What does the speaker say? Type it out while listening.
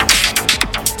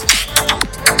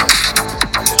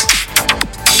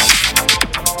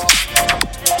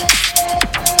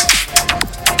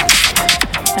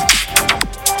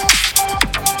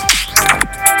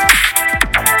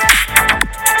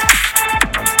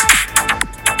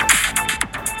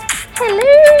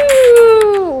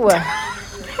Hello.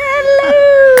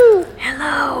 Hello.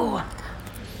 Hello.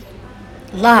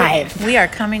 Live. We are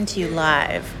coming to you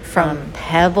live from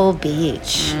Pebble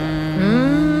Beach.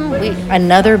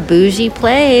 Another bougie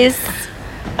place.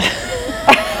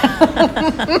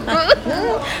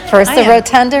 First the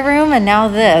Rotunda room and now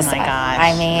this. Oh my gosh.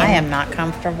 I mean, I am not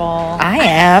comfortable. I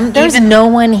am. There's no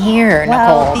one here,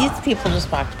 Well, Nicole. these people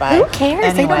just walked by. Who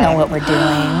cares? They don't know what we're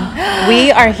doing.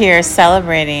 We are here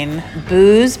celebrating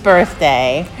Boo's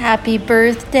birthday. Happy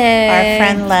birthday. Our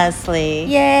friend Leslie.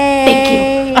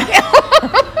 Yay. Thank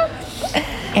you.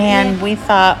 And we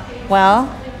thought,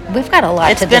 well, we've got a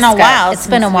lot to discuss. It's been a while. It's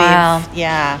been a while.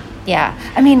 Yeah. Yeah.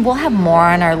 I mean, we'll have more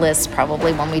on our list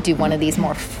probably when we do one of these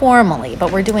more formally,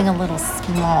 but we're doing a little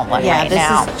small one right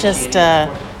now. This is just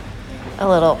a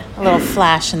little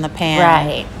flash in the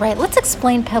pan. Right. Let's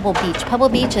explain Pebble Beach. Pebble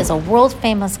Beach is a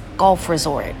world-famous golf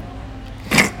resort,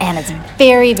 and it's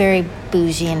very, very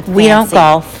bougie and fancy. We don't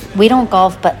golf. We don't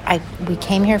golf, but we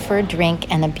came here for a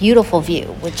drink and a beautiful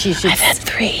view, which you should. I've had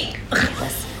 3.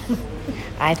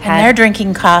 And they're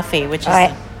drinking coffee, which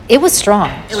is... It was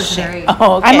strong. It was very...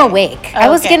 Oh, okay. I'm awake. I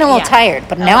was getting a little tired,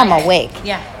 but now I'm awake.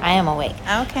 Yeah. I am awake.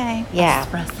 Okay. Yeah.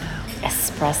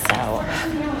 Espresso.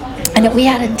 And we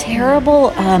had a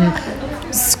terrible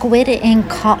squid in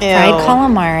fried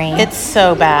calamari. It's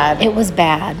so bad. It was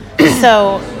bad.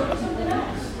 So,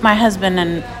 my husband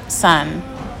and son,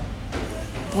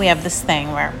 we have this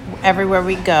thing where everywhere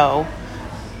we go,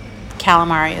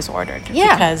 calamari is ordered.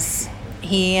 Yeah. Because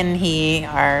he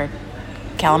are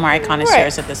calamari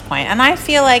connoisseurs at this point. And I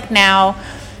feel like now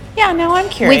I'm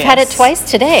curious. We've had it twice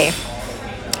today.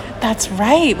 That's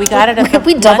right. We got it at the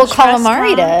we double restaurant.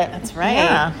 calamari'd it. That's right.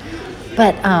 Yeah.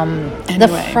 But the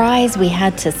fries we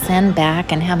had to send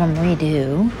back and have them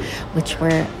redo, which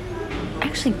were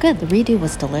actually good. The redo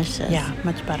was delicious. Yeah,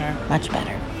 much better. Much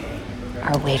better.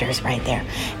 Our waiter's right there.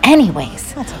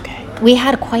 Anyways. That's okay. We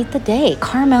had quite the day.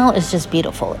 Carmel is just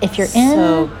beautiful. If you're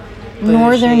so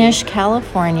northern-ish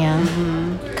California,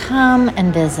 come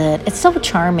and visit. It's so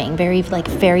charming. Very like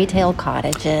fairy tale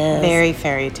cottages. Very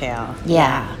fairy tale.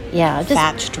 Yeah. Just,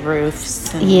 thatched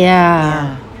roofs. And,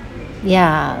 yeah.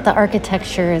 The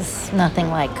architecture is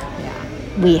nothing like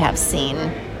we have seen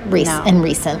in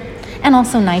recent. And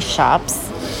also nice shops.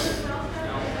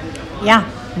 Yeah.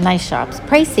 Nice shops.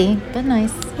 Pricey, but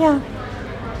nice. Yeah.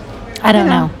 I don't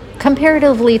know.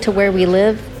 Comparatively to where we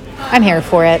live, I'm here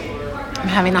for it. I'm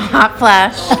having a hot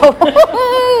flash.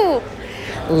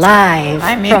 Live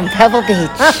from Pebble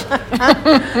Beach.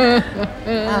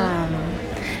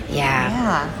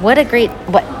 Yeah. What a great...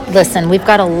 Listen, we've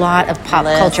got a lot of pop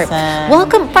culture.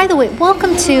 Welcome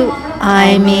to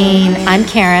I'm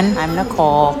Karen. I'm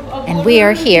Nicole. And we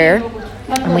are here.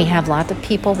 And we have lots of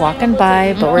people walking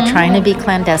by, but we're trying to be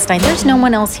clandestine. There's no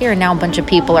one else here. Now a bunch of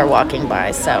people are walking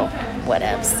by, so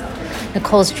whatevs.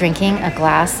 Nicole's drinking a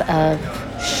glass of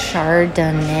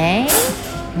Chardonnay,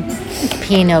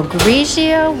 Pinot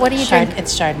Grigio. What are you drinking?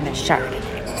 It's Chardonnay.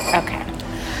 Okay.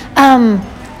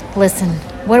 Listen,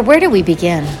 where do we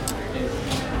begin?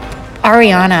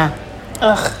 Ariana,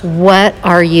 what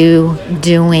are you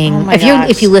doing? Oh my gosh.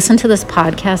 If you listen to this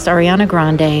podcast, Ariana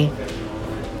Grande,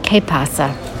 ¿qué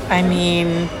pasa? I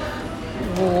mean,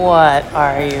 what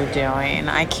are you doing?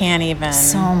 I can't even.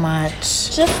 So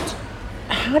much. Just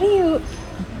how do you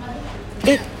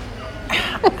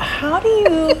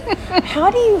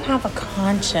have a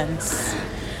conscience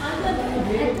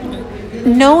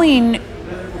knowing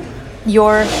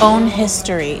your own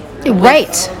history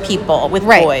with people, with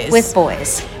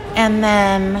boys, and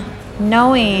then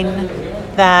knowing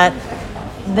that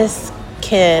this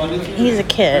kid, he's a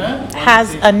kid,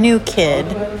 has a new kid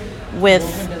with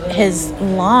his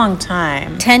long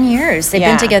time. 10 years. They've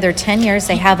been together 10 years.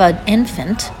 They have an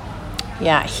infant.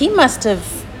 Yeah, he must have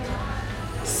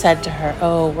said to her, I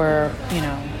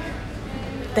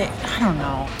don't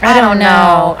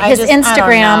know. His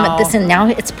Instagram, now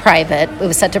it's private. It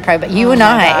was set to private. You and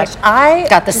I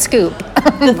got the scoop.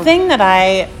 The thing that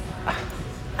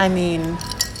I mean,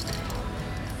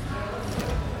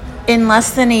 in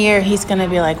less than a year, he's going to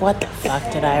be like, what the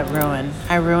fuck did I ruin?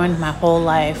 I ruined my whole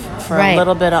life for a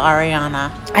little bit of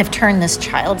Ariana. I've turned this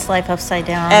child's life upside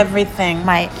down. Everything.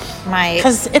 My.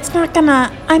 Because it's not going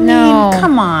to, mean,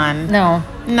 come on. No.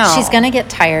 She's going to get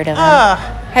tired of him.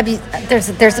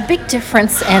 There's a big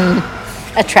difference in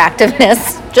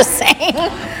attractiveness, just saying.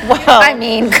 Well. I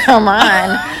mean, come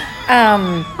on.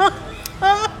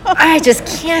 I just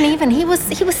can't even. He was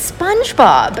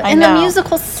SpongeBob in the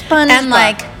musical SpongeBob.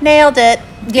 And nailed it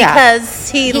because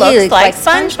he looks like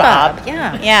SpongeBob.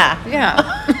 Yeah.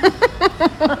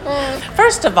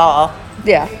 First of all,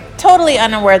 totally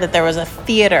unaware that there was a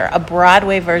theater, a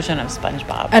Broadway version of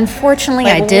SpongeBob. Unfortunately,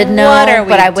 Like, I did know, what are we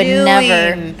but I would doing?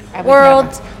 never.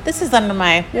 Worlds. This is under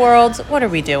my worlds. What are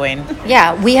we doing?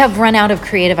 Yeah, we have run out of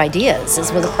creative ideas.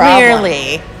 Is with the problem.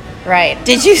 Clearly. Right.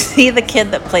 Did you see the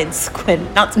kid that played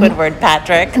not Squidward,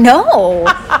 Patrick? No.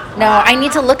 No, I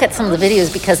need to look at some of the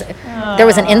videos because there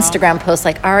was an Instagram post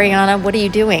like, Ariana, what are you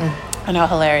doing? I know,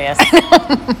 hilarious.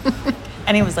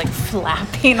 And he was like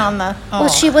flapping on the. Well,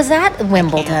 she was at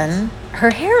Wimbledon. Her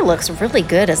hair looks really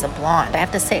good as a blonde. I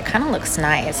have to say, it kind of looks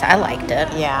nice. I liked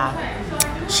it.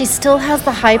 Yeah. She still has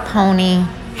the high pony,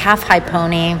 half high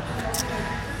pony.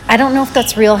 I don't know if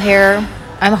that's real hair.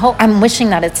 I'm wishing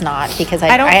that it's not because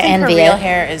I don't think envy her real it.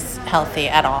 hair is healthy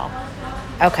at all.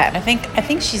 Okay. I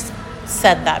think she's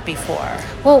said that before.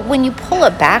 Well, when you pull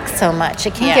it back so much,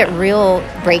 it can get real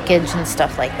breakage and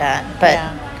stuff like that. But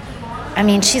I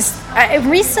mean, she's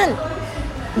recent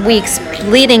weeks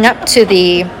leading up to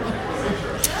the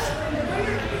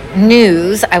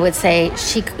news, I would say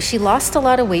she lost a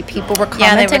lot of weight. People were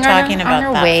commenting they were talking on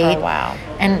her that weight for a while.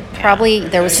 And probably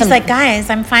there was She's some like, guys,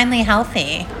 I'm finally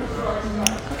healthy.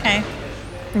 Okay.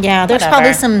 Yeah, there's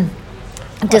probably some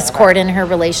discord in her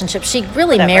relationship. She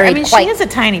really married she is a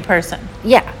tiny person.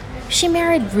 Yeah. She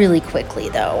married really quickly,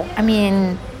 though. I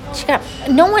mean,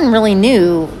 no one really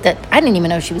knew that. I didn't even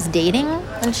know she was dating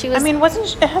when she was. I mean,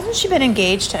 hasn't she been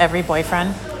engaged to every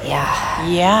boyfriend? Yeah.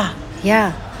 Yeah.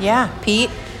 Yeah. Yeah. Pete.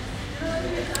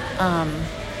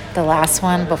 The last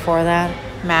one before that.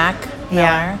 Mac.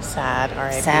 Yeah. Miller. Sad.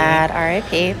 R.I.P. Sad.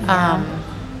 R.I.P. Yeah.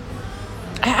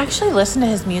 I actually listened to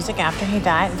his music after he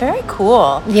died. Very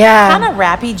cool. Yeah. Kind of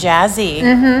rappy, jazzy.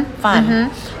 Mm-hmm. Fun.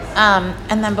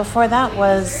 Mm-hmm. And then before that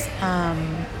was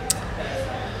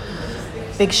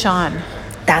Big Sean.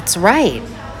 That's right.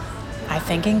 I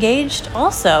think engaged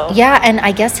also. Yeah, and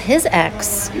I guess his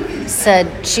ex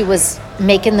said she was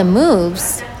making the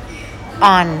moves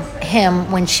on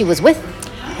him when she was with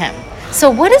him.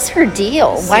 So what is her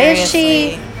deal? Why is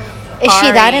she... Is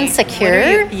she that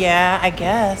insecure? Yeah, I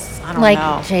guess. I don't know.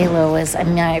 Like J-Lo is,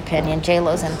 in my opinion,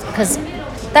 J-Lo's in... Because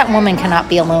that woman cannot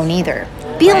be alone either.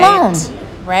 Be alone.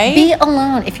 Right? Be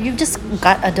alone. If you just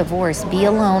got a divorce, be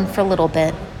alone for a little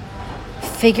bit.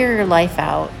 Figure your life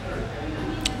out.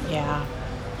 Yeah.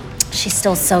 She's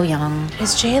still so young. Are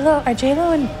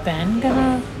J-Lo and Ben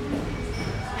gonna...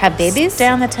 Have babies? Stay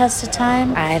on the test of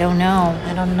time? I don't know.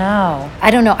 I don't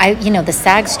know. The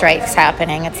SAG strike's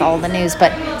happening. It's all the news.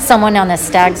 But someone on the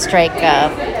SAG strike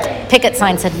picket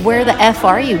sign said, "Where the F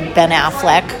are you, Ben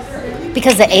Affleck?"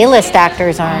 Because the A-list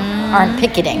actors aren't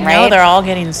picketing, right? No, they're all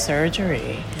getting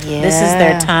surgery. Yeah. This is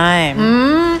their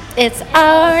time. It's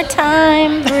our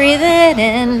time. Breathe it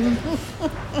in.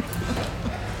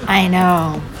 I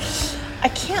know. I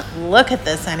can't look at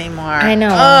this anymore. I know.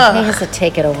 He has to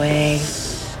take it away.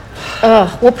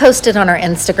 We'll post it on our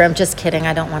Instagram. Just kidding.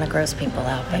 I don't want to gross people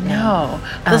out. But I know.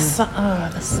 The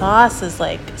sauce is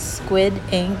like squid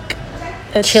ink.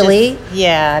 It's chili?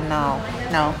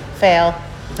 No. Fail.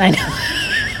 I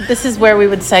know. This is where we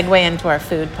would segue into our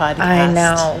food podcast. I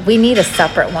know. We need a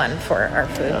separate one for our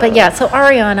food. But yeah, so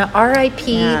Ariana,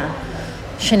 R.I.P.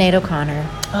 Sinead O'Connor.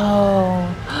 Oh.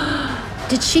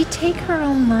 Did she take her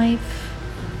own life?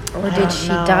 Or did she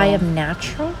die of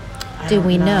natural? Do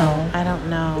we know? I don't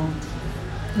know.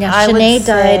 Yeah, Sinead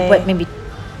died, maybe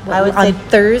on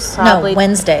Thursday? No,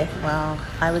 Wednesday. Well,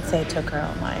 I would say took her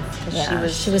own life. Yeah,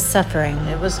 she was suffering.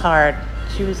 It was hard.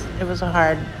 It was a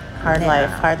hard life.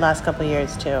 Hard last couple of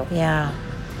years, too. Yeah.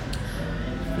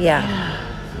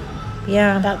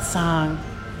 That song.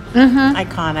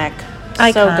 Iconic.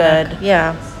 Iconic. So good.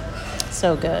 Yeah.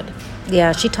 So good.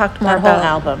 Yeah, she talked more about... That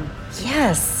whole album.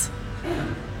 Yes.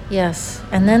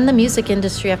 And then the music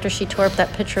industry, after she tore up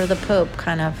that picture of the Pope,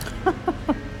 kind of...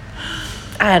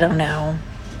 I don't know.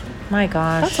 My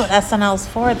gosh. That's what SNL's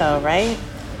for, though, right?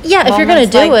 Yeah, if you're going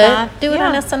to do like do it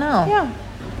on SNL. Yeah.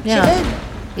 Yeah. She did.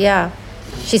 Yeah.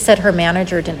 She said her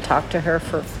manager didn't talk to her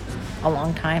for a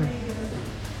long time.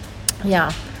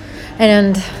 Yeah.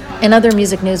 And in other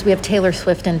music news, we have Taylor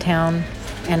Swift in town,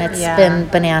 and it's been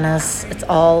bananas. It's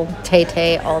all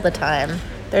Tay-Tay all the time.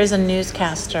 There's a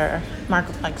newscaster. My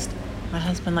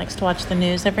husband likes to watch the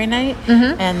news every night,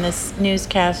 and this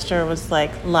newscaster was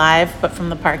like live, but from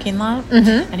the parking lot.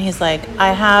 And he's like,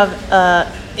 "I have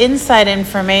inside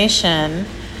information,"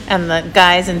 and the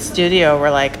guys in studio were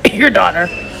like, "Your daughter."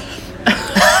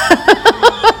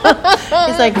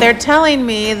 He's like, "They're telling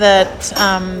me that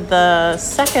the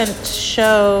second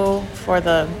show for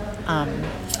the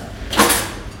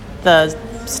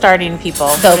starting people.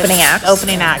 The opening act.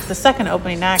 Opening act. The second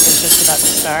opening act is just about to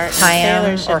start.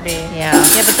 Taylor should be. Yeah.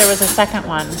 Yeah, but there was a second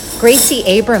one. Gracie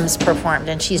Abrams performed,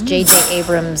 and she's J.J.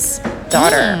 Abrams'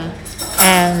 daughter.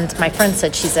 And my friend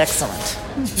said she's excellent.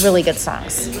 Really good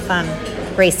songs. Fun.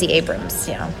 Gracie Abrams,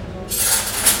 yeah.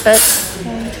 But,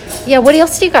 yeah, what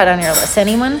else do you got on your list?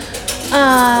 Anyone?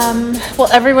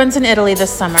 Well, everyone's in Italy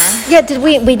this summer. Yeah,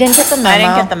 we didn't get the memo. I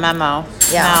didn't get the memo.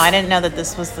 Yeah. No, I didn't know that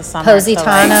this was the summer.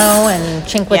 Positano and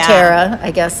Cinque Terre,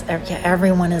 I guess. Yeah,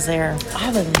 everyone is there.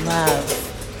 I would love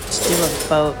to do a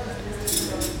boat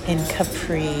in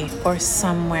Capri or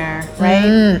somewhere, right?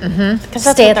 Mm-hmm.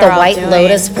 Stay at the White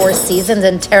Lotus Four Seasons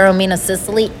in Taormina,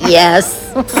 Sicily.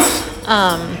 Yes.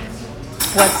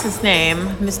 What's his name?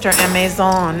 Mr.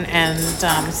 Amazon and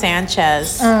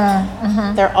Sanchez.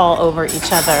 They're all over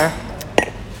each other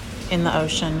in the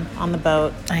ocean, on the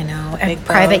boat. I know. Big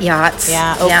Private boat. yachts.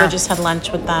 Yeah, Oprah just had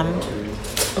lunch with them.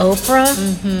 Oprah?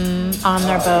 On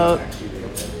their boat.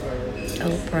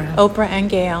 Oprah. Oprah and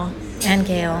Gail. And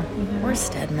Gail. Where's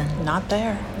Stedman? Not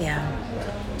there. Yeah.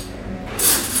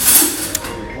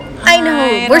 I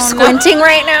know. We're squinting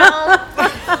right now.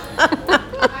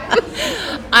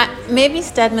 Maybe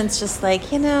Stedman's just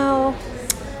like,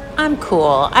 I'm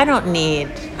cool. I don't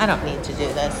need to do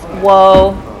this.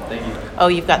 Whoa. Thank you. Oh,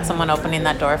 you've got someone opening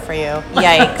that door for you.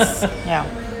 Yikes. Yeah.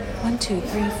 1, 2,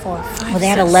 3, 4, 5. Well, they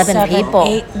had 6, 11 7, people.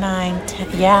 8, 9,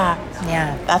 10. Yeah.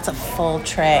 Yeah. That's a full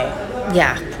tray.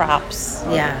 Yeah. Props.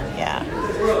 Yeah. Yeah.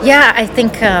 Yeah, I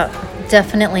think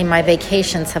definitely my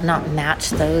vacations have not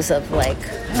matched those of like.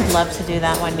 I'd love to do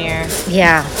that one year.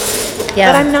 Yeah.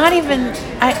 Yeah. But I'm not even.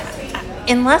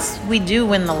 Unless we do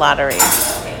win the lottery.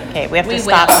 Okay, we have to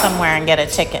stop somewhere and get a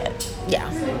ticket. Yeah.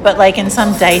 But like in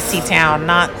some dicey town,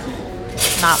 not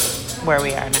where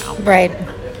we are now. Right.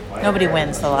 Nobody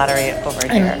wins the lottery over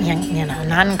here. And,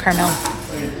 not in Carmel.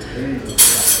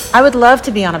 I would love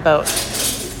to be on a boat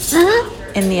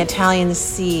in the Italian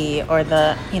Sea or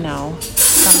the,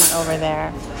 somewhere over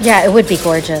there. Yeah, it would be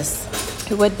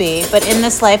gorgeous. It would be. But in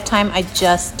this lifetime, I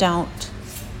just don't,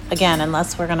 again,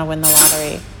 unless we're going to win the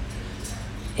lottery,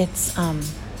 it's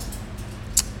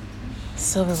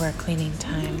silverware cleaning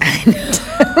time. I know.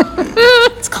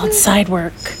 It's called side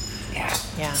work. Yeah.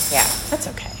 Yeah. That's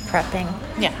okay. Prepping.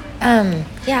 Yeah.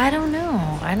 Yeah, I don't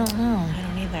know. I don't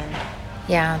either.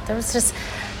 Yeah,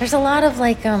 there's a lot of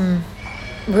like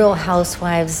Real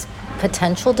Housewives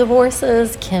potential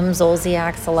divorces. Kim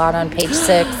Zolciak's a lot on page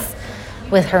 6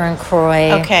 with her and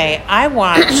Croy. Okay, I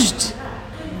watched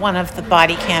one of the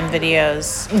body cam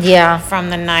videos. Yeah. From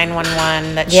the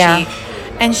 911 that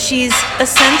she's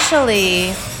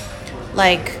essentially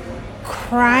like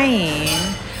crying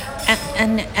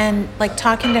and like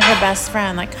talking to her best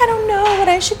friend, like, I don't know what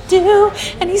I should do,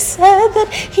 and he said that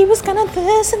he was gonna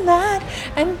this and that,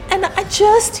 and I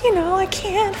just, I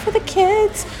can't for the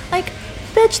kids. Like,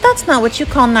 bitch, that's not what you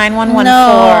call 911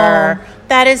 for.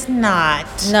 That is not.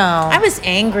 No. I was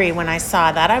angry when I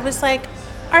saw that. I was like,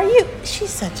 she's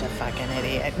such a fucking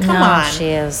idiot. Come No, on. she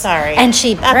is. Sorry. And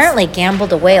she apparently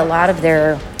gambled away a lot of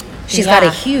she's got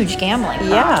a huge gambling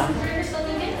problem.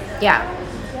 Yeah.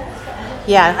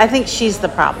 Yeah, I think she's the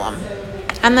problem.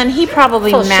 And then he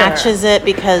probably matches it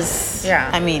because,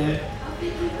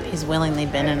 he's willingly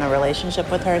been in a relationship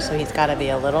with her, so he's got to be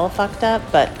a little fucked up.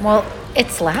 But Well,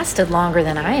 it's lasted longer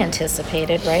than I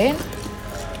anticipated, right?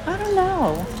 I don't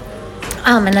know.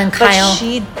 And then Kyle.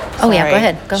 Go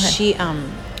ahead. She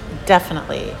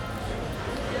definitely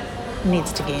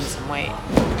needs to gain some weight.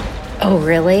 Oh,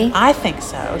 really? I think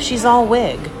so. She's all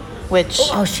wig, which...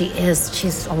 Oh, she is.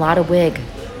 She's a lot of wig.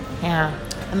 Yeah.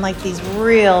 And like these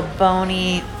real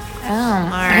bony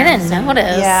arms. I didn't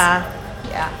notice. Yeah.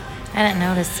 I didn't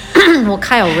notice. Well,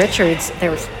 Kyle Richards,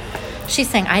 she's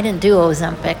saying I didn't do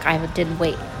Ozempic. I did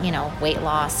weight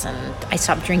loss, and I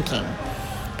stopped drinking.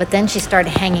 But then she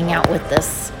started hanging out with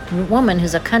this woman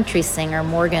who's a country singer,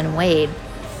 Morgan Wade.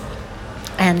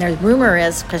 And the rumor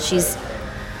is, because she's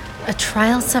a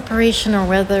trial separation or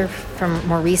whether from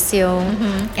Mauricio,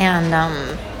 and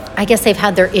I guess they've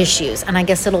had their issues, and I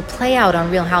guess it'll play out on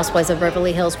Real Housewives of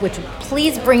Beverly Hills, which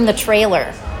please bring the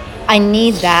trailer. I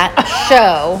need that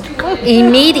show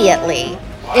immediately,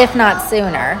 if not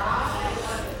sooner.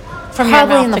 From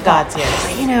Probably your in mouth the to God's ears.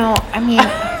 I mean,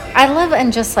 I love it,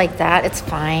 and just like that, it's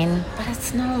fine, but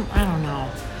it's no, I don't know.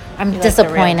 I'm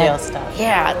disappointed. Like the real deal stuff.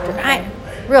 Yeah,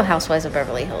 Real Housewives of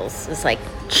Beverly Hills is like,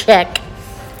 check.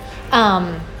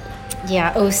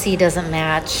 Yeah, OC doesn't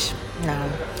match.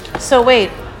 No. So wait,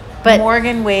 but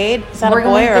Morgan Wade, is that a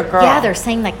boy or a girl? Yeah, they're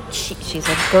saying like she's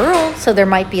a girl, so there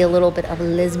might be a little bit of a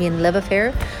lesbian love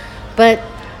affair. But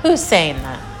who's saying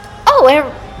that?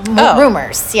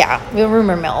 rumors, the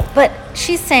rumor mill. But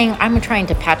she's saying, I'm trying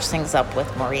to patch things up with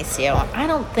Mauricio. I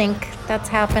don't think that's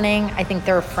happening. I think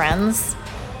they're friends.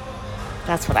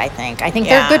 That's what I think. I think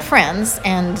they're good friends,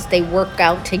 and they work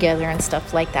out together and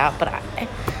stuff like that. But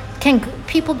can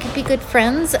people be good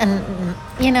friends? And,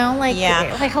 like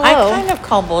hello. I kind of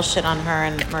call bullshit on her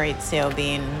and Maurizio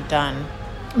being done.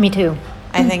 Me too.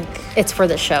 I think it's for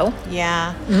the show.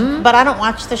 Yeah. Mm-hmm. But I don't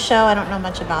watch the show. I don't know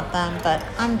much about them, but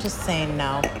I'm just saying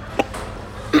no.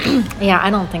 Yeah, I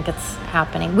don't think it's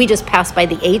happening. We just passed by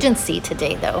the agency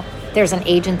today, though. There's an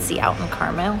agency out in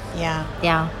Carmel. Yeah.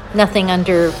 Yeah. Nothing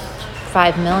under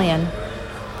 $5 million.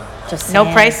 Just saying.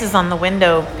 No prices on the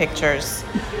window pictures.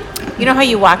 You know how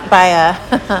you walk by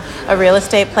a real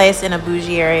estate place in a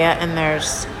bougie area and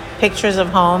there's pictures of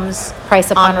homes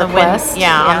price upon request?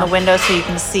 On the window so you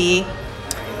can see.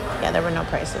 Yeah, there were no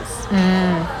prices.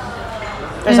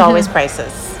 There's always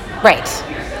prices. Right.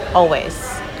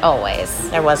 Always.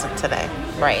 There wasn't today.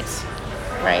 Right.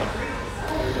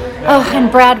 Oh,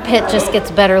 and Brad Pitt just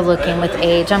gets better looking with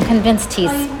age. I'm convinced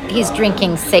he's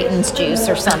drinking Satan's juice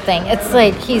or something. It's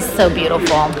like he's so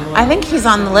beautiful. I think he's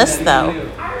on the list, though,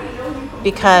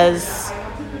 because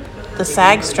the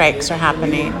SAG strikes are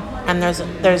happening, and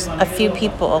there's a few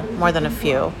people, more than a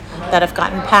few, that have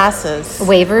gotten passes.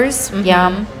 Waivers? Mm-hmm.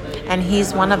 Yeah. And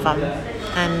he's one of them.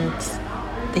 And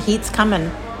the heat's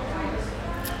coming.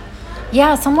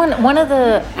 Yeah, one of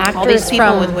the actors all these people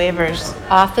from with waivers.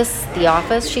 The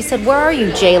Office, she said, "Where are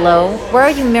you, J-Lo? Where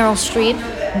are you, Meryl Streep?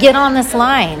 Get on this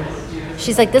line."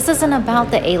 She's like, "This isn't about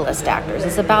the A-list actors.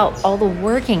 It's about all the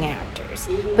working actors.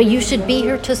 But you should be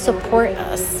here to support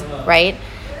us, right?"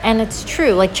 And it's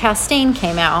true. Like Chastain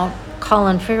came out,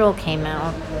 Colin Farrell came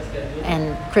out,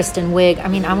 and Kristen Wiig. I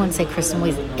mean, I wouldn't say Kristen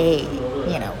Wiig's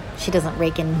she doesn't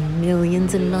rake in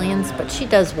millions and millions, but she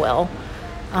does well.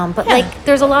 But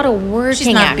there's a lot of working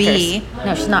she's not actors. B.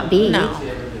 No, she's not B. No.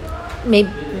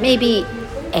 Maybe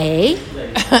A.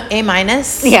 A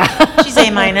minus. Yeah. She's A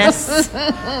minus.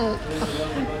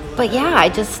 But yeah, I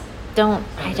don't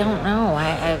know.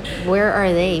 Where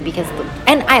are they? Because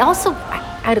and I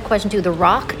had a question too. The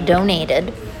Rock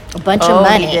donated a bunch of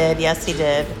money. He did. Yes, he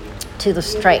did. To the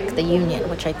strike, the union,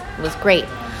 which was great.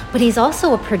 But he's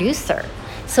also a producer.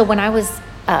 So when I was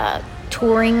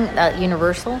touring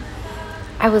Universal,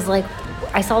 I was like,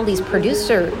 I saw these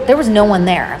producers. There was no one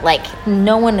there. Like,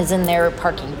 no one is in their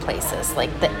parking places.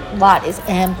 Like, the lot is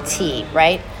empty,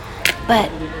 right?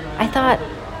 But I thought,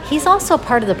 he's also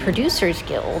part of the Producers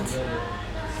Guild,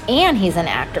 and he's an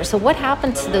actor. So what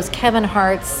happened to those Kevin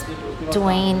Harts,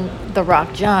 Dwayne "The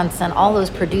Rock" Johnson, all those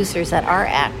producers that are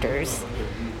actors?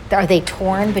 Are they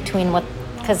torn between what?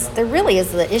 Because there really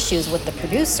is the issues with the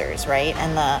producers, right,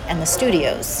 and the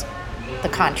studios, the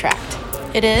contract.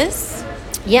 It is?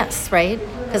 Yes, right?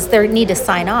 Because they need to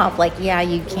sign off. Like,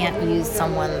 you can't use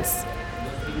someone's,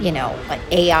 like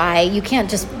AI. You can't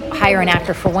just hire an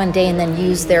actor for one day and then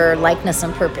use their likeness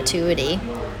in perpetuity.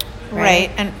 Right.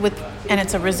 And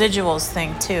it's a residuals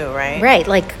thing too, right? Right.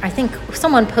 Like, I think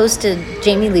someone posted,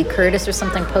 Jamie Lee Curtis or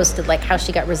something posted, like, how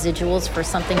she got residuals for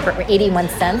something for 81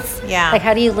 cents. Yeah. Like,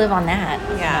 how do you live on that?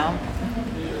 Yeah.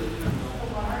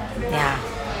 Yeah.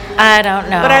 I don't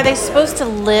know. But are they supposed to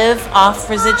live off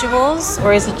residuals,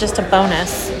 or is it just a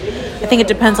bonus? I think it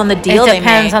depends on the deal they make. It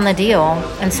depends on the deal.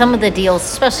 And some of the deals,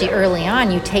 especially early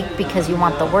on, you take because you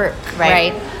want the work,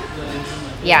 right?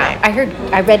 Yeah. Right.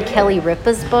 I read Kelly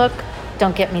Ripa's book.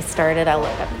 Don't get me started. I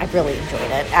really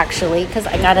enjoyed it, actually, because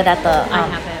I got it at the... I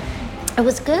have it. It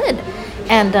was good.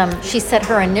 And she said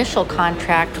her initial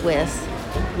contract with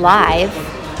Live,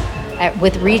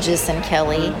 with Regis and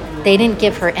Kelly, they didn't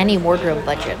give her any wardrobe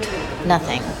budget,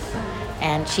 nothing.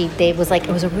 And it was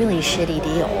a really shitty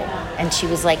deal. And she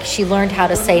was like, she learned how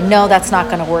to say, no, that's not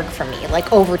going to work for me.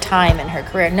 Like, over time in her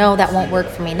career, no, that won't work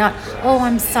for me. Not, oh,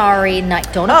 I'm sorry.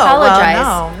 Don't apologize.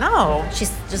 Well, no.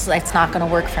 She's just like, it's not going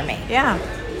to work for me. Yeah.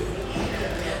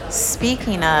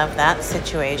 Speaking of that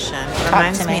situation,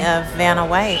 reminds me of Vanna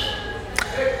White.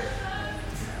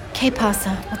 Que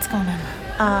pasa? What's going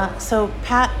on? So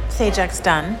Pat Sajak's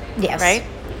done. Yes. Right?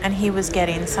 And he was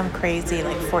getting some crazy,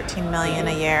 like $14 million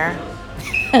a year.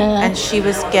 And she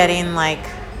was getting like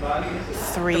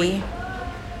 $3.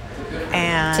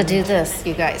 And to do this,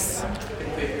 you guys.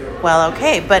 Well,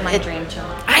 okay, but my dream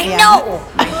job. I know.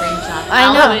 My dream job.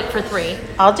 I know. I'll do it for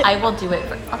 $3. I will do it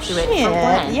for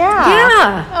 $1.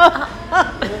 Yeah.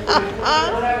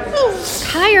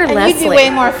 Hire And Leslie. you'd be way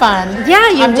more fun. Yeah,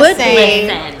 you would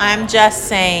be. I'm just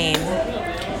saying.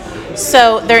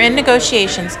 So they're in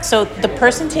negotiations. So the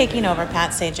person taking over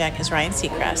Pat Sajak is Ryan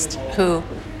Seacrest, who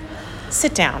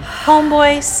sit down.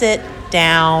 Homeboy, sit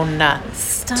down.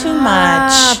 Stop. Too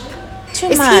much. Too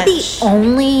Is much. he the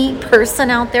only person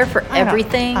out there for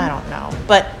everything? I don't know.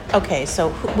 But, okay,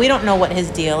 so we don't know what his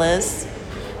deal is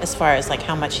as far as, like,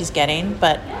 how much he's getting.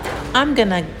 But I'm going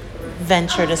to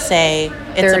venture to say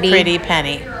it's 30. a pretty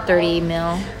penny. 30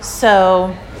 mil.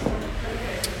 So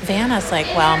Vanna's like,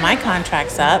 well, my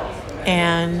contract's up,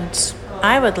 and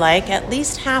I would like at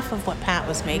least half of what Pat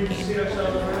was making.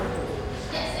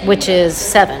 Which is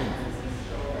 7.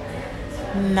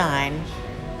 9.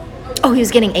 Oh, he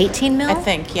was getting 18 mil? I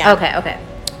think, yeah. Okay.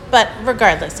 But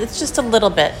regardless, it's just a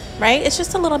little bit, right? It's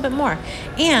just a little bit more.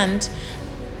 And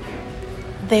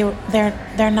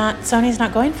they're not, Sony's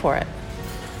not going for it.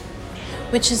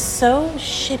 Which is so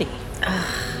shitty.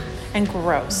 And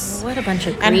gross. What a bunch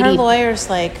of And greedy... her lawyer's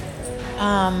like,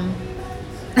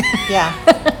 yeah.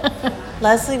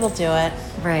 Leslie will do it.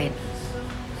 Right.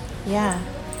 Yeah.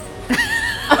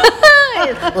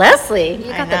 Leslie,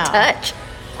 you got the know. touch.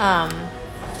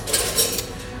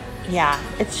 Yeah,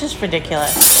 it's just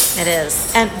ridiculous. It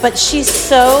is. But she's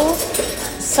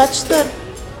such the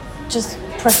just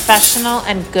professional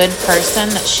and good person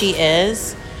that she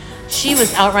is. She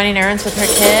was out running errands with her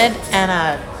kid, and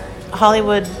a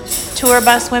Hollywood tour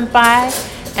bus went by,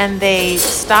 and they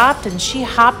stopped, and she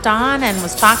hopped on and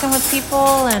was talking with people,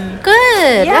 and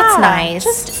Good. yeah, That's nice.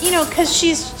 Just because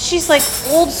she's like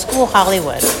old school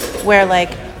Hollywood, where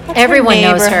like that's Everyone her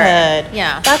knows her. neighborhood.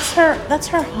 Yeah. That's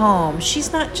her home.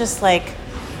 She's not just like,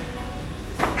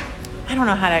 I don't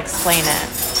know how to explain it,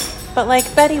 but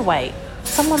like Betty White,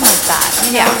 someone like that.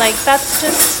 You know, like that's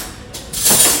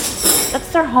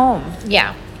their home.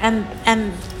 Yeah.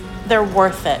 And they're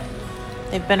worth it.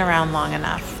 They've been around long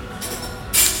enough.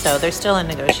 So they're still in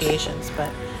negotiations, but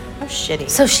how shitty.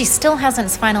 So she still hasn't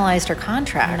finalized her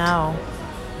contract. No.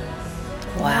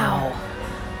 Wow.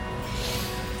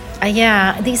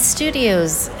 Yeah, these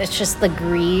studios, it's just the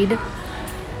greed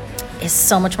is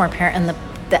so much more apparent, and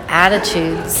the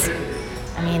attitudes,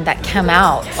 I mean, that come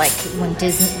out, like when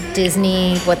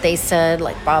Disney, what they said,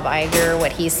 like Bob Iger,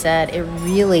 what he said, it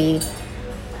really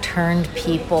turned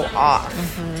people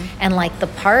off. And like the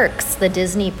parks, the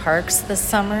Disney parks this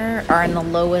summer are in the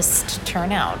lowest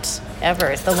turnout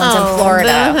ever. The ones in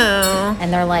Florida. Boo-hoo.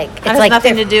 And they're like, it's That has like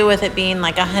nothing to do with it being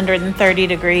like 130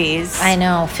 degrees. I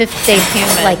know,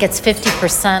 humid. like it's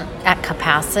 50% at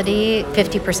capacity,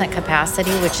 50%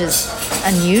 capacity, which is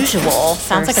unusual.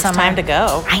 Sounds for like it's summer. time to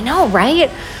go. I know, right?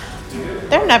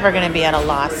 They're never going to be at a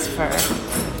loss for.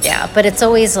 Yeah, but it's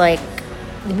always like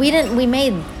we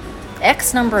made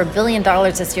X number of $1 billion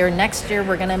this year. Next year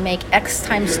we're gonna make X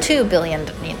times $2 billion,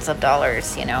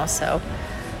 you know. So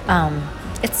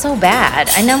it's so bad.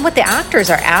 I know what the actors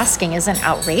are asking isn't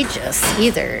outrageous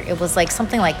either. It was like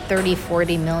something like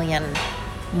 30-40 million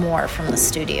more from the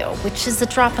studio, which is a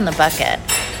drop in the bucket,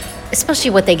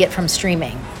 especially what they get from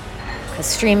streaming, because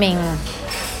streaming,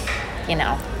 you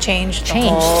know, Changed.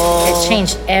 it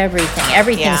changed everything.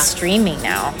 Everything's Yeah. streaming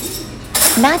now.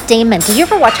 Matt Damon, did you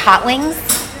ever watch Hot Wings?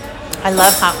 I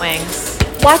love hot wings.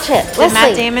 Watch it. Did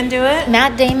Matt Damon do it?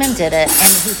 Matt Damon did it,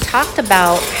 and he talked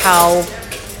about how,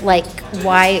 like,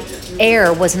 why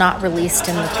Air was not released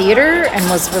in the theater and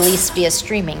was released via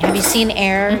streaming. Have you seen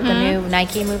Air, the new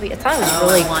Nike movie? I thought it was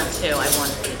really. I want to see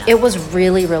that. It was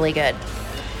really, really good.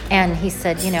 And he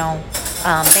said, you know,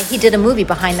 that he did a movie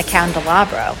Behind the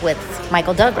Candelabra with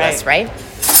Michael Douglas, right?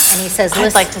 And he says, I'd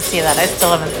listen. like to see that. I still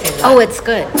haven't seen that. Oh, it's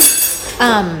good.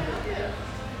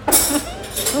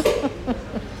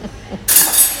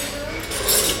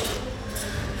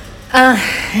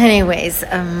 Anyways,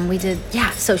 we did,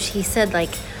 so she said,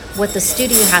 like, what the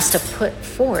studio has to put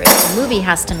forth, the movie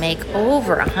has to make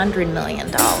over $100 million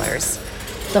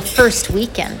the first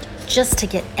weekend just to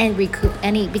get and recoup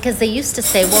any, because they used to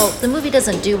say, well, the movie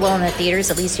doesn't do well in the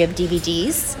theaters, at least you have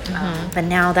DVDs, but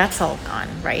now that's all gone,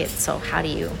 right? So how do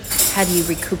you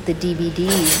recoup the DVD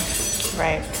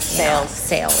Right. sales?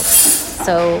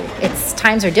 So it's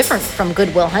times are different from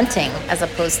Good Will Hunting as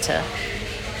opposed to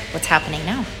what's happening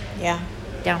now. Yeah.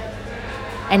 Yeah.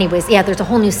 Anyways, there's a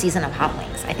whole new season of Hot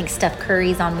Wings. I think Steph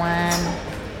Curry's on one.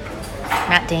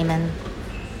 Matt Damon.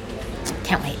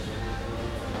 Can't wait.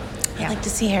 I'd like to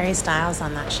see Harry Styles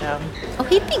on that show. Oh,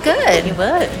 he'd be good. He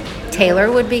would.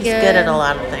 Taylor would be He's good. good at a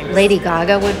lot of things. Lady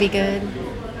Gaga would be good.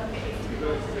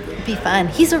 It'd be fun.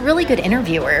 He's a really good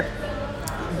interviewer.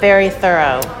 Very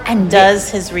thorough. And does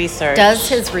his research.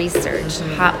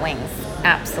 Hot Wings.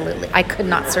 Absolutely. I could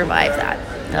not survive that.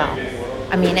 No.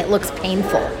 I mean, it looks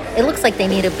painful. It looks like they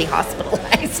need to be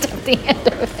hospitalized at the end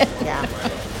of it. Yeah.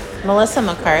 Melissa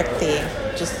McCarthy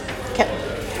just kept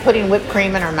putting whipped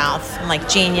cream in her mouth. I'm like,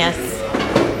 genius.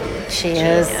 She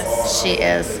is. She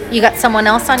is. You got someone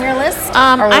else on your list?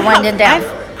 Or we're winding down?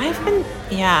 I've been,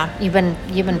 yeah. You've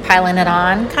been piling it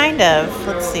on? Kind of.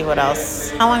 Let's see what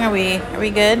else. How long are we? Are we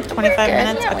good? 25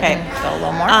 minutes? Yeah, okay. we can go a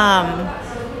little more.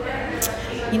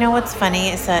 You know what's funny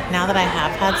is that now that I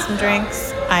have had some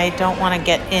drinks, I don't want to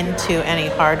get into any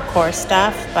hardcore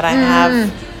stuff, but I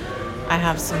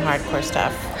have some hardcore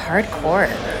stuff. Hardcore.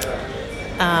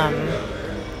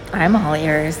 I'm all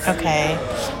ears. Okay.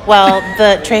 Well,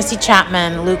 the Tracy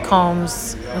Chapman, Luke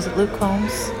Combs. Was it Luke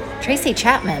Combs? Tracy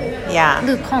Chapman. Yeah.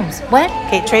 Luke Combs. What?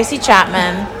 Okay, Tracy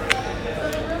Chapman.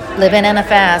 Living in a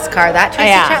fast car. That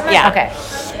Tracy Chapman? Yeah. Okay.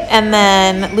 And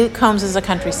then Luke Combs is a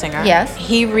country singer. Yes.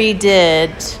 He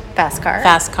redid Fast Car.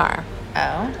 Fast Car.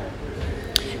 Oh.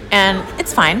 And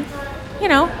it's fine. You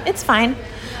know, it's fine.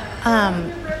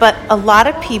 But a lot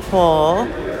of people...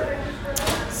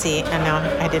 See, I know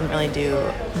I didn't really do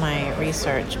my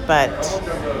research, but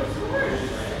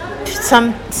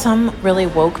some really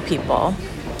woke people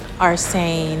are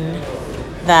saying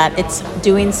that it's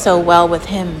doing so well with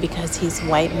him because he's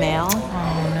white male.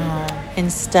 Oh, no.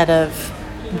 Instead of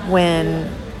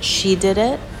when she did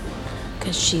it,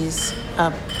 because she's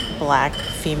a black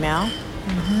female.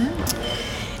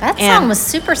 That song was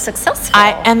super successful.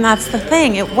 And that's the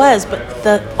thing, it was,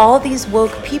 but all these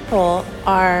woke people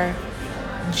are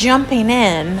jumping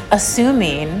in,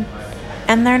 assuming,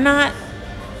 and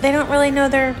they don't really know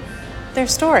their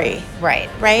story. Right.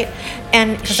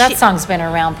 And because that song's been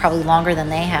around probably longer than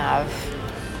they have,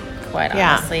 quite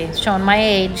honestly. It's showing my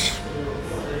age.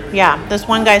 Yeah, this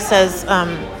one guy says,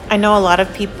 I know a lot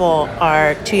of people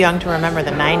are too young to remember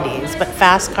the 90s, but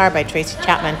Fast Car by Tracy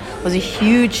Chapman was a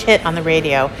huge hit on the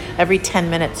radio every 10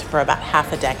 minutes for about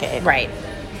half a decade. Right.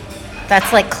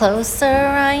 That's like Closer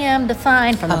I Am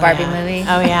Defined from the Barbie movie.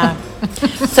 Oh, yeah.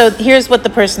 So here's what the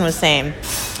person was saying.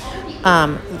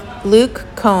 Luke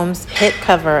Combs' hit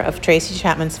cover of Tracy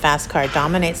Chapman's Fast Car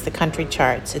dominates the country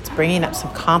charts. It's bringing up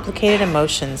some complicated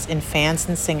emotions in fans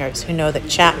and singers who know that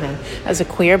Chapman, as a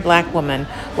queer black woman,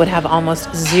 would have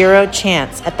almost zero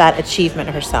chance at that achievement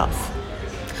herself.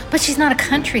 But she's not a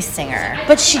country singer.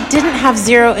 But she didn't have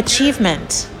zero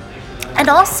achievement. And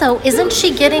also, isn't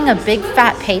she getting a big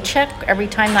fat paycheck every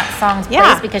time that song's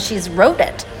plays because she's wrote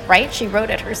it, right? She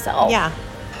wrote it herself. Yeah.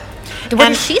 What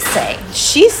does she say?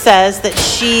 She says that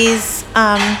she's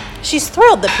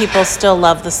thrilled that people still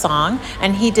love the song,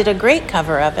 and he did a great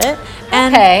cover of it.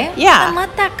 And yeah, then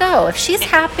let that go. If she's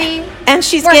happy, and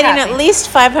she's getting at least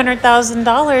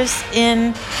 $500,000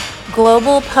 in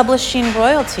global publishing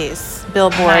royalties,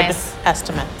 Billboard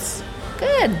estimates.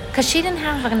 Good, because she didn't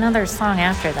have another song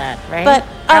after that, right? But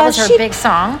that was her big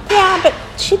song. Yeah, but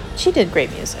she did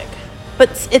great music.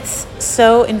 But it's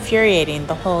so infuriating,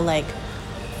 the whole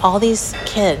all these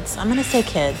kids, I'm going to say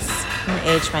kids, I'm going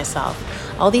to age myself.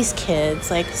 All these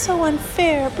kids, so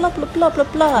unfair, blah, blah, blah, blah,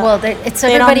 blah. Well,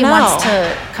 everybody wants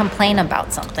to complain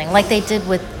about something, like they did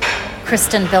with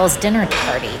Kristen Bell's dinner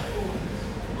party.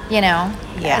 You know?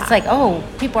 Yeah. It's like, oh,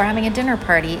 people are having a dinner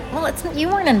party. Well, you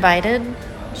weren't invited.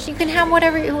 You can have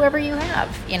whoever you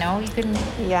have, you know? You can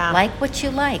like what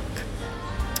you like.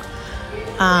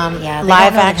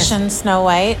 Live action Snow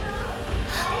White.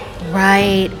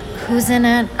 Right. Who's in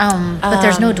it? But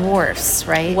there's no dwarfs,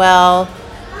 right? Well,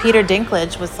 Peter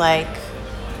Dinklage was like,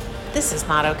 this is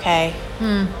not okay.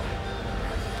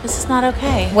 This is not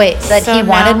okay. Wait, he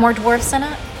wanted more dwarfs in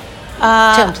it?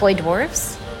 To employ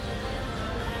dwarfs?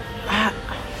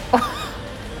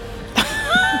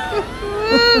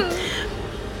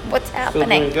 What's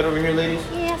happening? Good over here, ladies?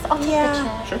 Yes, I'll take the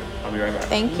chair. Sure. I'll be right back.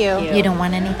 Thank you. You don't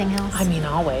want anything else? I mean,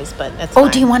 always, but it's Oh,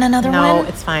 fine. do you want another one? No,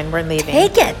 it's fine. We're leaving.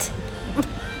 Take it.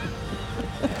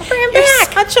 Bring him You're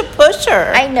back. such a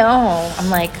pusher. I know. I'm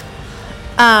like...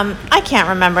 I can't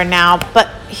remember now, but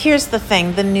here's the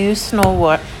thing. The new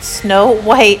Snow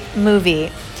White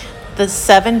movie, the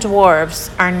 7 dwarves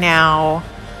are now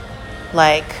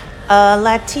like a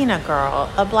Latina girl,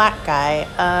 a black guy,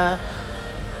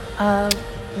 a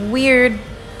weird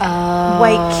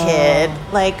white kid,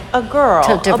 like a girl.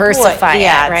 To diversify a boy.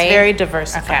 Yeah, right? It's very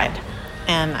diversified. Okay.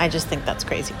 And I just think that's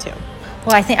crazy too.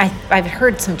 Well, I think I've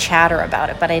heard some chatter about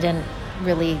it, but I didn't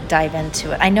really dive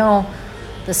into it. I know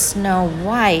the Snow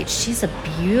White, she's a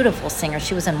beautiful singer.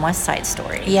 She was in West Side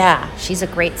Story. Yeah. She's a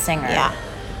great singer. Yeah.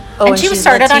 And she was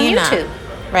started Latina, on YouTube.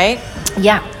 Right?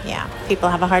 Yeah. Yeah. People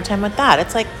have a hard time with that.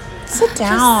 It's like, sit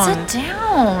down. Just sit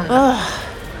down. Ugh.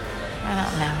 I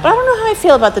don't know. But I don't know how I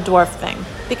feel about the dwarf thing,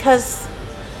 because...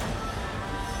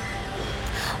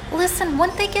 Listen,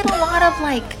 wouldn't they get a lot of,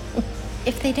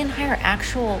 if they didn't hire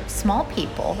actual small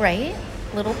people, right?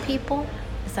 Little people?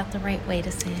 Is that the right way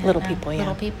to say it? Little people, yeah.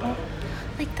 Little people?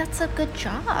 like, that's a good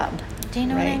job. Do you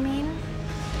know what I Right. mean?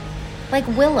 Like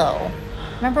Willow.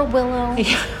 Remember Willow?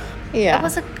 Yeah. That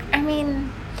was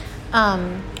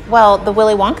Well, the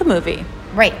Willy Wonka movie.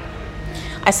 right.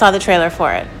 I saw the trailer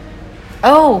for it.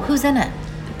 Oh, who's in it?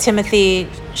 Timothy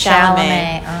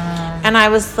Chalamet. And I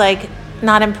was like,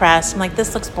 not impressed. I'm like,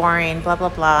 this looks boring, blah, blah,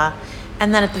 blah.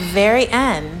 And then at the very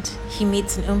end, he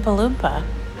meets an Oompa Loompa.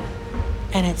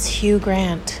 And it's Hugh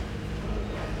Grant.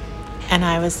 And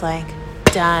I was like,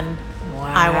 done.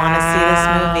 Wow. I want to see this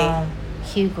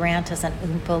movie. Hugh Grant is an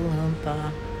Oompa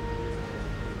Loompa.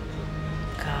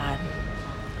 God.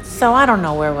 So I don't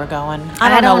know where we're going. I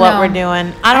don't know what we're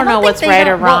doing. I don't know think what's they right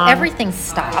or have- wrong. Well, everything's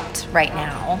stopped right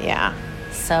now. Yeah.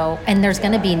 So, and there's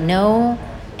going to be no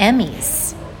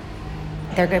Emmys.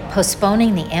 They're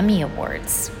postponing the Emmy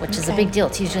Awards, which is a Okay. big deal.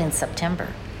 It's usually in September.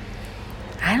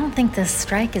 I don't think this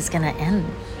strike is going to end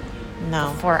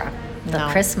No. for the No.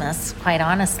 Christmas, quite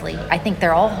honestly. I think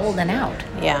they're all holding out,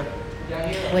 Yeah.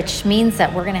 which means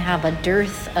that we're going to have a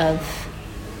dearth of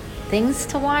things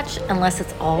to watch unless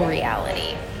it's all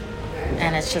reality.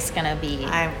 And it's just going to be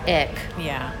ick.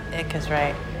 Yeah. Ick is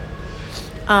right.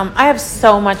 I have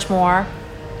so much more.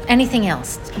 Anything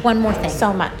else? One more thing.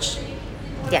 So much.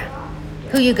 Yeah.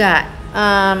 Who you got?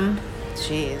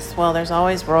 Jeez. Well, there's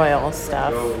always royal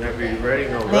stuff. So whenever you're ready,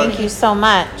 no rush. Thank you so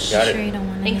much. Got Sure you it. don't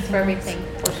want Thanks for everything.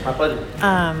 My pleasure.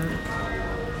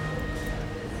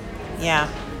 Yeah.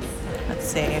 Let's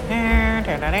see.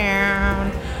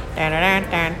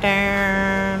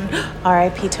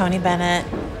 R.I.P. Tony Bennett.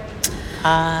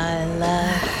 I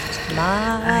left my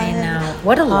I know.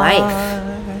 What a life.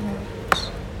 heart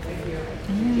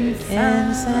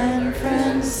in San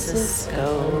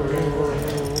Francisco.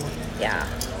 Yeah.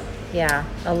 Yeah.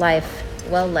 A life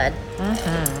well led.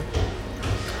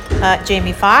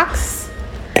 Jamie Foxx.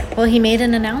 Well, he made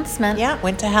an announcement. Yeah,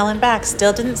 went to hell and back.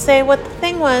 Still didn't say what the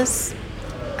thing was.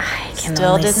 I can Still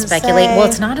only didn't speculate. say. Well,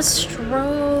 it's not a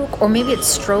stroke, or maybe it's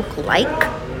stroke-like.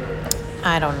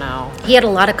 I don't know. He had a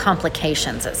lot of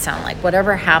complications, it sounded like.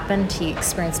 Whatever happened, he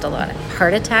experienced a lot of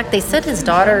heart attack. They said his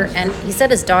daughter and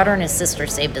his sister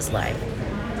saved his life.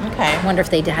 Okay. I wonder if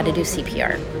they had to do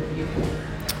CPR.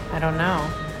 I don't know.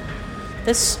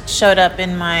 This showed up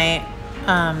in my,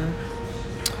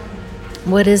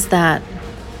 What is that?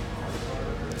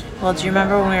 well, do you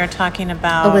remember when we were talking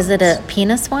about... Oh, was it a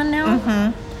penis one now?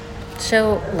 Mm-hmm.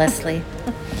 Show Leslie.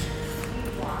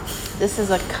 This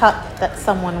is a cup that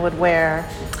someone would wear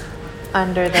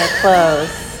under their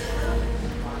clothes.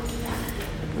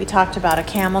 We talked about a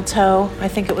camel toe. I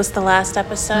think it was the last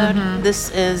episode. Mm-hmm.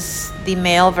 This is the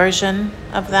male version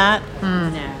of that.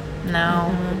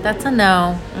 No. That's a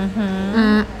no.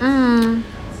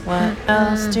 What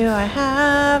else do I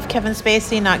have? Kevin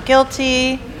Spacey, not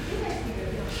guilty.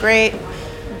 Great.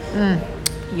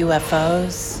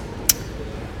 UFOs.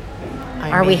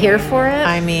 Are we here for it?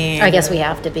 I mean... I guess we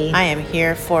have to be. I am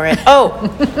here for it. Oh,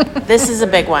 this is a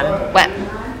big one. What?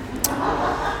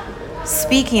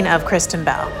 Speaking of Kristen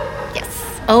Bell,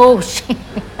 Yes. Oh, she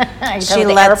she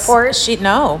the lets airport. she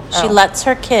Oh. lets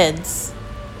her kids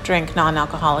drink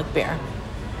non-alcoholic beer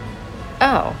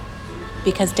Oh.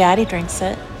 because Daddy drinks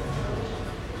it.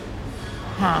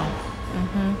 Huh.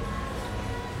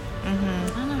 I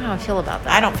don't know how I feel about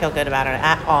that. I don't feel good about it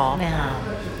at all.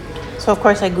 No. So of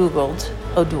course I Googled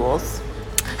O'Doul's.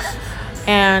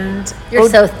 And You're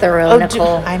so thorough,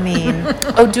 Nicole. I mean,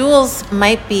 O'Doul's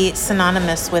might be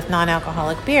synonymous with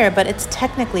non-alcoholic beer, but it's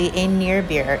technically a near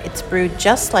beer. It's brewed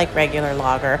just like regular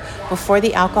lager before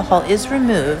the alcohol is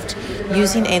removed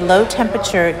using a low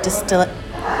temperature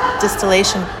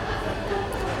distillation.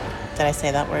 Did I say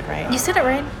that word right? You said it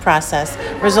right. Process,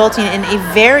 resulting in a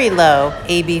very low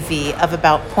ABV of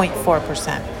about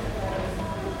 0.4%,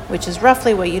 which is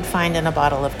roughly what you'd find in a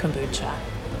bottle of kombucha.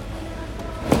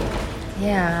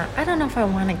 Yeah. I don't know if I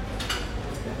want to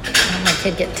let my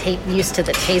kid get used to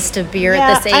the taste of beer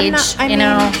Yeah, at this I'm age. not- I you mean,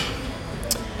 know.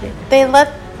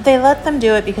 They let them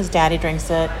do it because Daddy drinks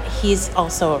it. He's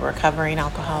also a recovering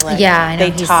alcoholic. Yeah, I know,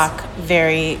 They he's- talk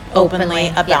very openly Openly,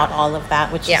 about yeah. all of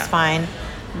that, which Yeah. is fine.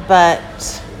 But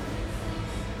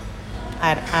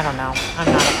I don't know.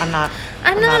 I'm not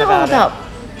all it. about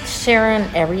sharing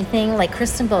everything. Like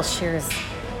Kristen Bell shares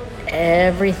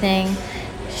everything.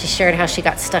 She shared how she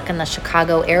got stuck in the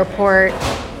Chicago airport.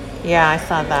 Yeah, I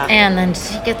saw that. And then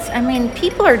she gets, I mean,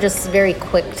 people are just very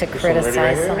quick to This one ready criticize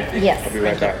right here? something. Yes, I'll be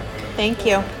right there. back. Thank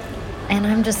you. And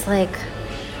I'm just like,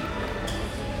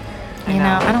 I you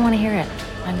know, know. I don't want to hear it.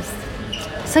 I'm just,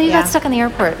 so you Yeah. got stuck in the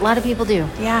airport. A lot of people do.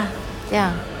 Yeah.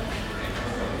 Yeah.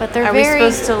 But they're Are we very.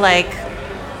 supposed to like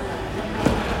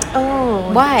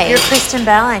Oh, Why? You're Kristen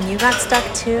Bell, and you got stuck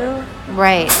too.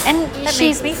 Right. And That she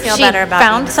makes me feel she better about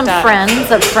found being some stuck.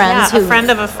 friends of friends Yeah, who a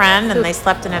friend of a friend, and they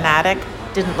slept in an attic.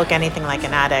 Didn't look anything like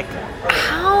an attic.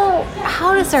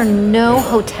 How does there no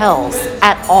hotels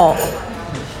at all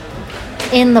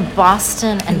in the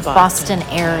Boston and Boston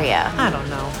area? I don't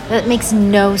know. That makes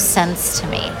no sense to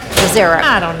me. Is there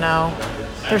I don't know.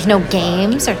 there's no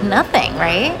games or nothing,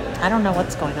 right? I don't know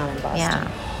what's going on in Boston.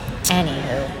 Yeah.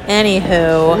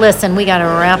 Anywho. Listen, we got to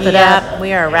wrap it up. Yep,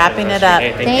 we are wrapping it up.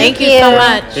 Hey, Thank you so you.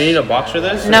 much. Do you need a box for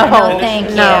this? No, No, thank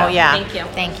you. No, yeah. Thank you.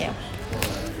 Thank you.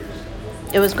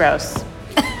 It was gross.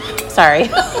 Sorry.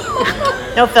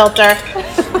 No filter.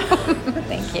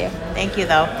 Thank you. Thank you,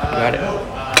 though. Got it.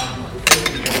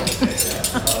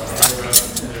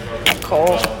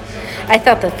 Cool. I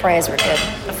thought the fries were good.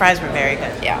 The fries were very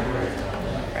good. Yeah.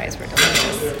 Fries were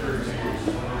delicious.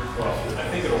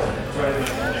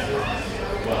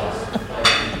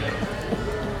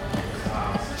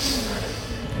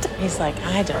 He's like,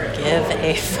 I don't give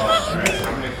a fuck.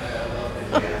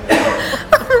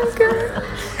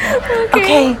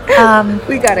 Okay.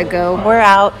 We gotta go. We're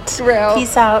out. We're out.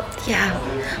 Peace out.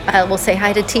 Yeah. We'll say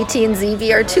hi to TT and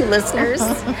ZB, our 2 listeners.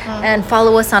 And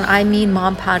follow us on I Mean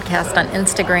Mom Podcast on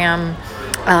Instagram.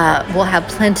 We'll have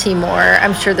plenty more.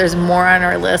 I'm sure there's more on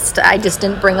our list. I just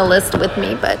didn't bring a list with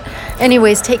me. But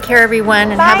anyways, take care,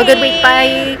 everyone, and have a good week.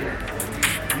 Bye.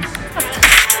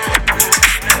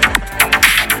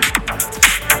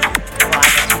 Well, I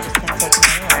guess you just can't take me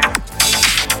anywhere.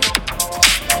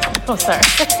 Oh,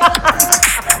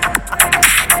 sorry.